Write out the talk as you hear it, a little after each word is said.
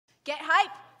Get hype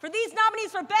for these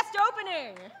nominees for Best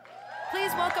Opening!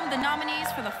 Please welcome the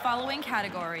nominees for the following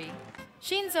category.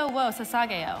 Shinzo wo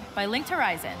Sasageo by Linked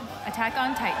Horizon, Attack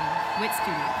on Titan, WIT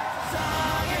Studio.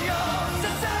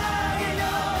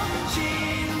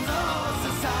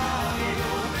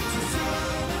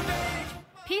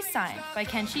 Peace Sign by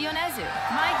Kenshi Yonezu,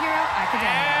 My Hero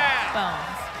Academia,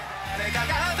 Bones.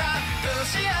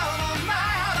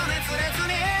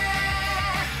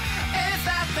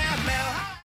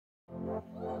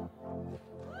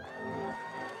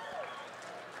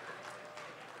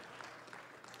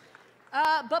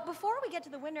 But before we get to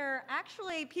the winner,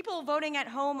 actually, people voting at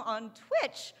home on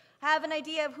Twitch have an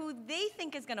idea of who they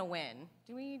think is gonna win.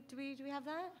 Do we have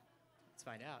that? Let's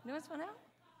find out. No one's found out?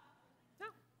 No.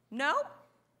 No?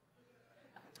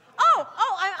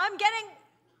 I'm getting.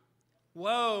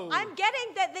 Whoa. I'm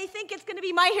getting that they think it's gonna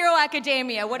be My Hero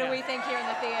Academia. What do we think here in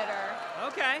the theater?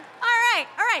 Okay.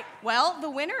 All right. Well, the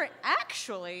winner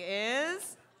actually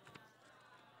is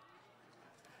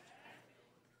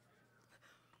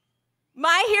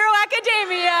My Hero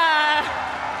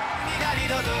Academia.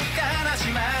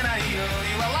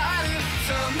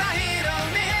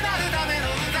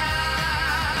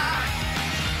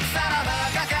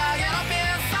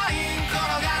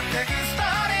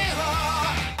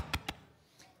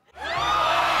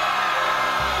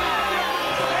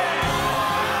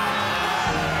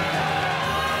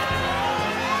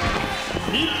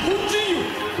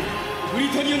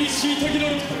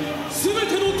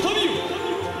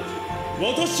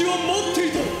私は待って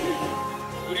いた。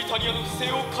ブリタニアの不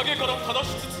正を陰から正し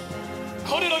つつ、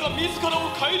彼らが自らを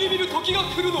顧みる時が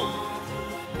来るの。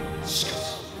しか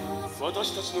し、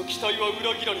私たちの期待は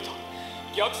裏切られた。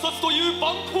虐殺という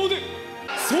蛮行で。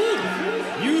そう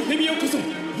だ、ユーフェミアこそ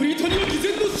ブリタニア偽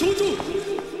善の象徴。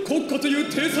国家とい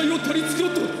う体裁を取り繕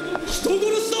った人殺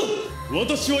しだ。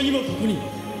私は今ここに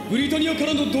ブリタニアか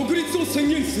らの独立を宣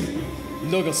言する。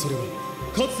だがそれは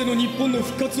かつての日本の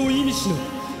復活を意味しない。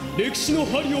歴史の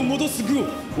針を戻す愚を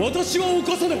私は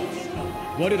犯さない。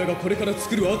我らがこれから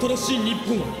作る新しい日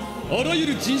本はあらゆ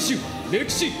る人種、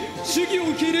歴史、主義を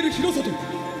受け入れる広さと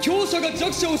強者が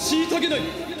弱者を虐げない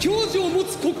矜持を持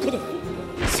つ国家だ。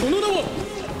その名は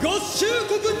合衆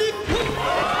国日本。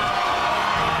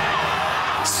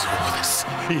そうです、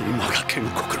今が建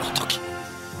国の時。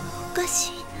おか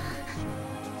しいな、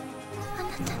あな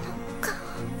たの顔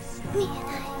見えな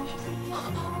い。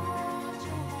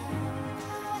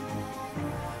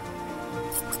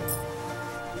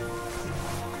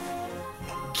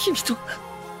君と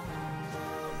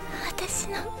私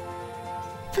の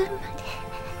分ま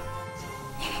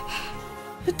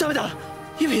で。ダメだ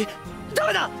ユミ、ダ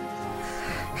メだ。